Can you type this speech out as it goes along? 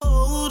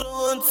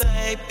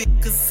type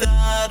because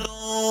I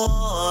don't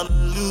wanna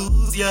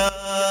lose ya.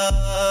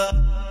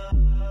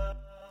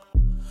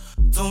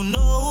 Don't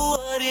know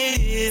what it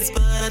is,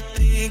 but I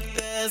think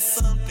there's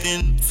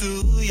something to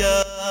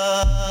ya.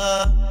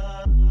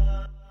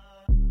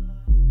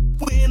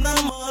 When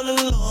I'm all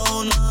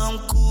alone, I'm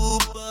cool,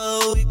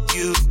 but with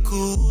you,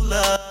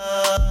 cooler.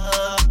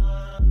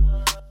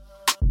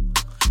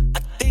 I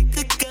think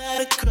I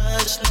got a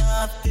crush,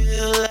 now I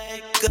feel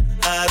like a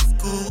high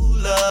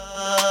schooler.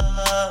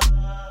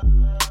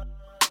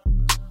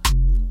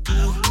 Do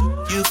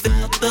you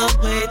feel the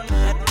way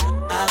that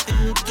I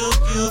feel? Do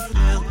you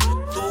feel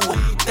the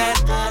way that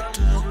I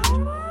do?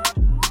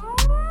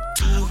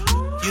 Do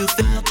you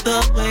feel the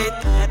way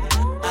that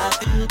I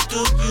feel? Do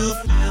you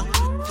feel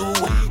the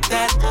way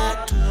that I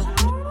do?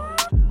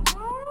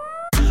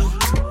 Do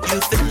you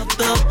feel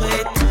the way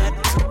that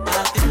I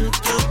feel?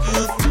 Do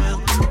you feel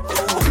the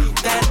way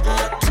that I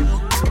do?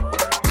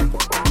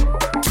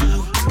 Do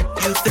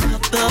you feel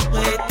the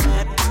way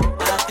that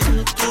I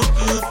feel? Do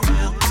you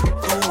feel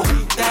the way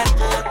that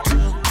I do?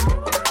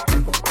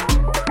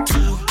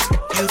 Do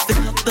you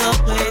feel the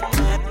way that I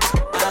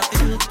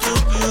feel? Do you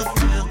feel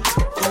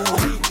the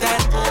way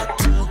that I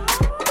do?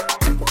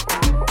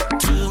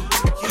 Do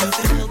you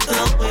feel the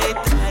way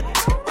that I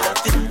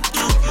feel?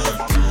 Do you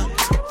feel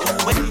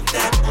the way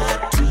that I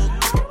do?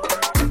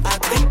 I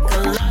think I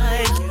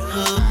like you.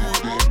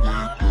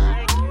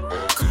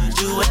 Could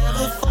you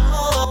ever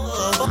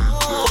fall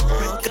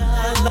for a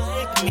guy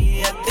like me?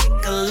 I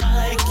think I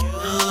like you.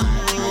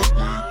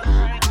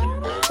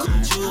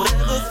 Could you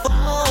ever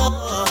fall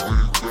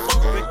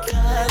for a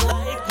guy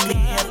like me?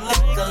 I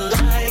think I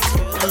like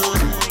you.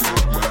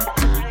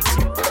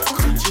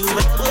 Could you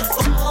ever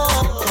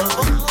fall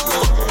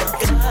for a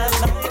guy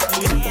like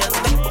me? I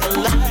think I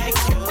like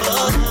you.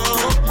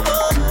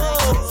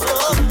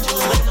 Could you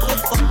ever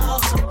fall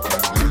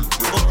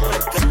for a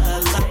guy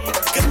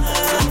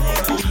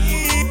like me?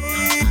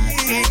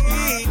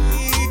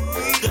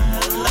 Guy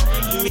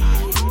like me.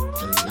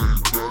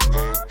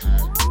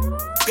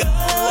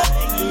 Guy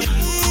like me.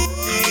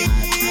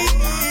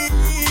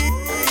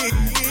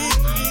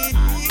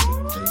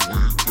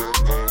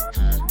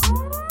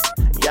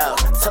 Yo,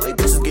 tell me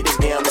bitches get it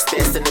down. It's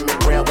that cinnamon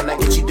brown. When I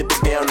get you dip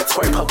it down, the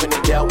twerk poking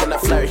it down. When I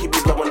flirt, he be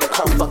blowing the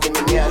cum fucking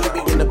it down. He be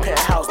in the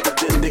penthouse, the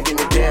digging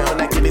it down.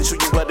 When I get it, you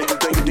better you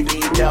think you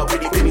dig it out.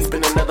 Pretty penny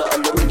spin another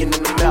 $1 million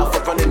in the mouth. I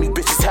run in these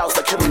bitches' house,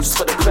 I kill them just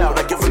for the clout.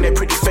 I give them that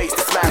pretty face,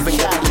 the smile, and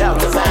got it out.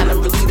 The line,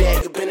 I'm really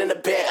that. You been in the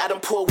bag, I done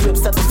pull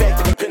whips out the fact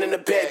that you been in the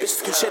bag.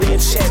 Bitches can chill and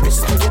chat,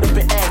 bitches can get up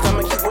and act.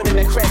 I'ma keep winning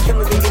that crack,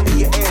 killing it into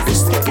your ass.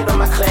 Bitches can get on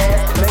my class.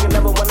 Nigga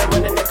never wanna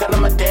run in that gun on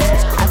my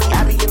dash.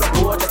 I be in the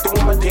board, just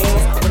doing my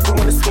dance. I'm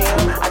doing the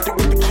scam, I do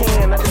what I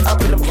can. I just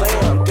up in the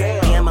blam.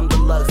 Damn, I'm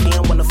deluxe.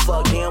 Damn, wanna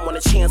fuck. Damn, want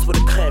a chance with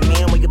a cut.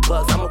 Man, where your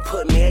bugs? I'ma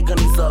put mad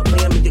gunnies up.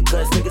 Blam in your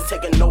guts. Niggas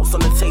taking notes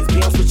on the taste.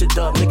 Bam, switch it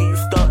up. Nigga, you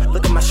stuck.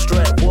 Look at my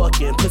strap.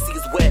 Walking. Pussy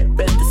is wet.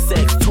 Bet the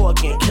sex.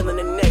 Talking. Killing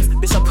the next.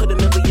 Bitch, I put $1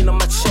 million on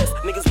my chest.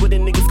 Niggas with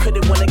it. Niggas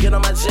couldn't wanna get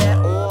on my jet.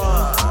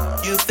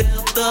 You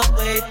feel the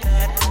way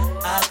that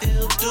I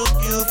feel? Do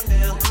you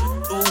feel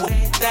the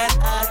way that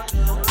I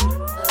do?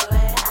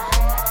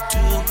 Do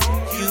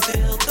you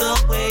feel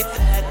the way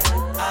that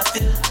I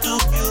feel? Do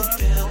you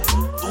feel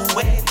the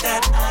way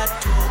that I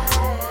do?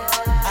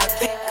 I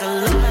think I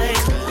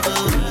like you.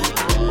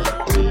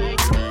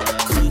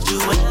 Could you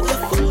ever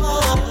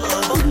fall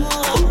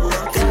for a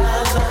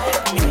guy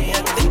like me? I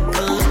think I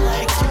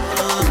like you.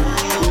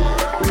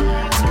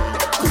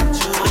 Could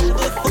you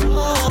ever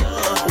fall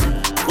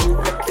for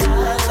a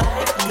guy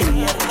like me?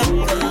 I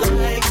think I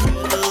like you.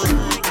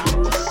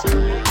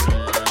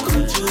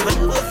 Could you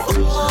ever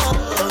fall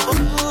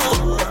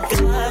for a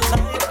guy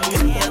like me?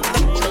 I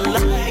think I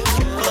like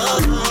you. Could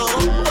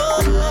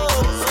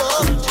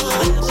you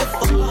ever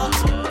fall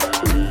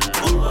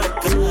for a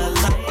guy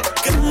like me?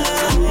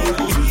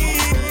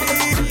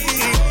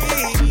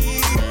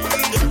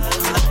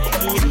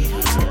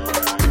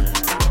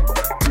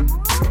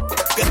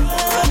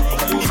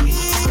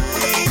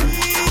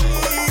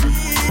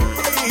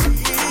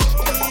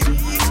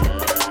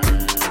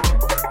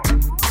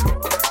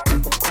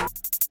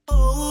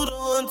 Hold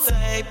on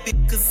tight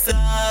because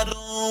I don't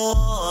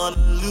wanna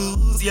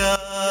lose ya.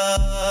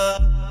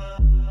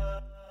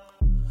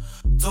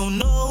 Don't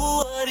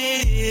know what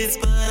it is,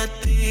 but I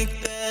think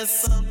there's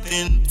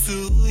something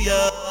to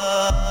ya.